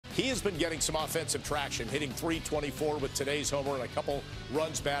He has been getting some offensive traction, hitting .324 with today's homer and a couple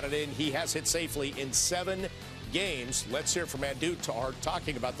runs batted in. He has hit safely in 7 games. Let's hear from Andújar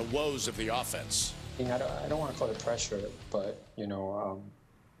talking about the woes of the offense. I don't want to call it pressure, but, you know,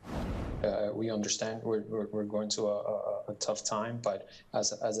 we understand we're going to a tough time, but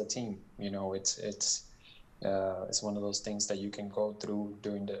as a team, you know, it's one of those things that you can go through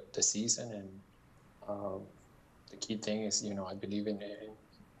during the season, and the key thing is, you know, I believe in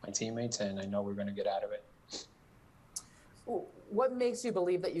my teammates, and I know we're going to get out of it. What makes you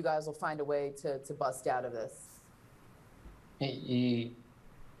believe that you guys will find a way to bust out of this? Y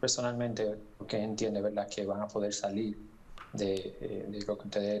personalmente, que entiende, ¿verdad?, que van a poder salir de lo que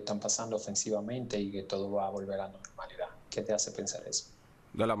ustedes están pasando ofensivamente y que todo va a volver a la normalidad. ¿Qué te hace pensar eso?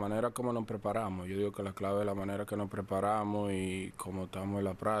 De la manera como nos preparamos. Yo digo que la clave es la manera que nos preparamos y cómo estamos en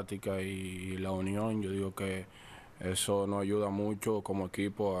la práctica y la unión. Yo digo que eso nos ayuda mucho como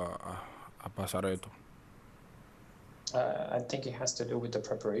equipo a pasar esto. I think it has to do with the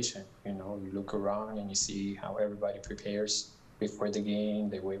preparation. You know, you look around and you see how everybody prepares before the game,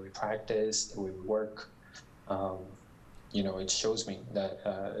 the way we practice, the way we work. You know, it shows me that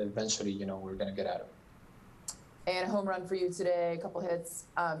eventually, you know, we're going to get out of it. And a home run for you today, a couple hits.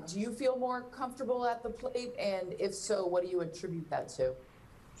 Do you feel more comfortable at the plate? And if so, what do you attribute that to?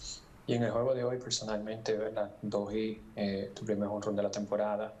 Y en el juego de hoy, personalmente, ¿verdad? 2 tu primer honrón de la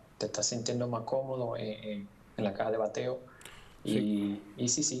temporada. ¿Te estás sintiendo más cómodo en la caja de bateo? Sí. Y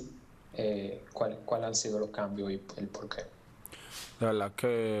sí. ¿Cuál han sido los cambios y el por qué? La verdad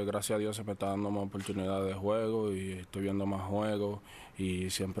que gracias a Dios se me está dando más oportunidades de juego y estoy viendo más juegos y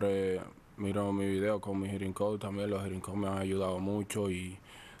siempre miro mi video con mi hitting coach también. Los hitting coach me han ayudado mucho y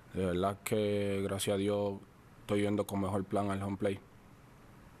de verdad que gracias a Dios estoy yendo con mejor plan al home play.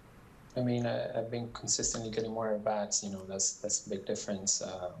 I mean, I've been consistently getting more at bats. You know, that's a big difference.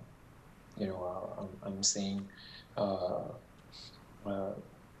 You know, I'm seeing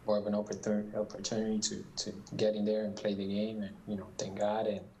more of an opportunity to get in there and play the game, and, you know, thank God,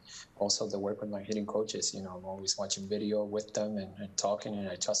 and also the work with my hitting coaches. You know, I'm always watching video with them and talking, and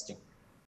I trust him.